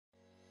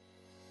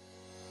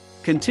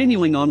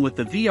Continuing on with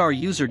the VR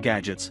user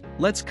gadgets,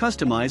 let's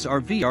customize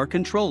our VR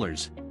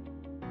controllers.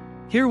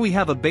 Here we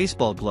have a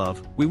baseball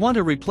glove. We want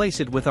to replace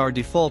it with our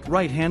default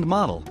right-hand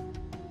model.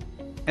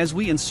 As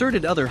we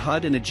inserted other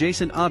HUD and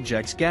adjacent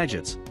objects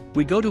gadgets,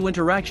 we go to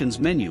Interactions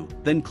menu,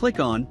 then click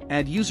on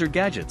Add User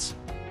Gadgets.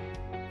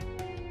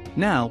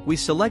 Now we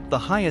select the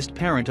highest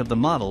parent of the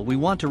model we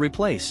want to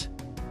replace.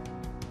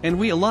 And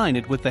we align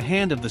it with the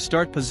hand of the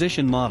start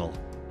position model.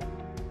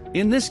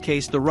 In this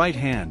case, the right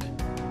hand.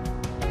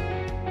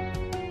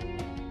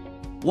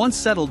 Once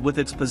settled with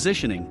its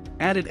positioning,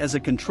 add it as a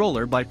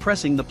controller by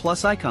pressing the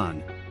plus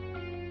icon.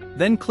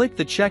 Then click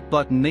the check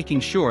button, making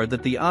sure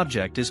that the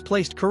object is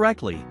placed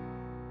correctly.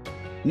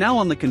 Now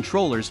on the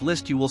controllers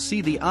list you will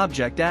see the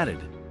object added,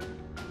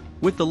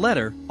 with the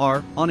letter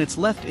R on its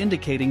left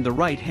indicating the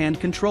right-hand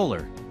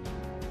controller.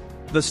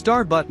 The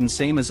star button,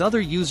 same as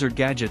other user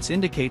gadgets,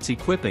 indicates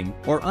equipping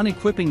or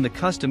unequipping the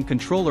custom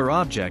controller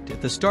object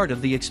at the start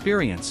of the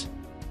experience.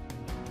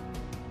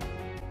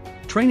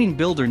 Training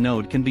Builder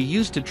node can be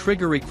used to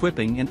trigger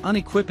equipping and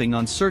unequipping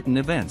on certain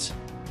events.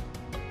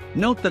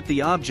 Note that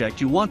the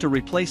object you want to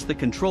replace the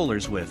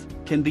controllers with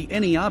can be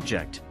any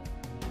object.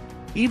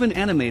 Even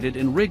animated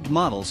and rigged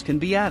models can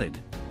be added.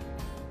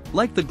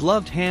 Like the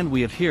gloved hand we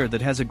have here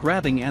that has a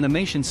grabbing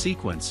animation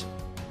sequence.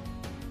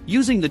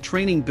 Using the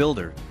Training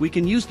Builder, we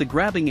can use the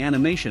grabbing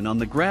animation on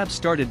the Grab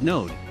Started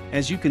node,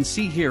 as you can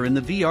see here in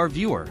the VR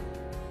viewer.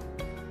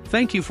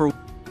 Thank you for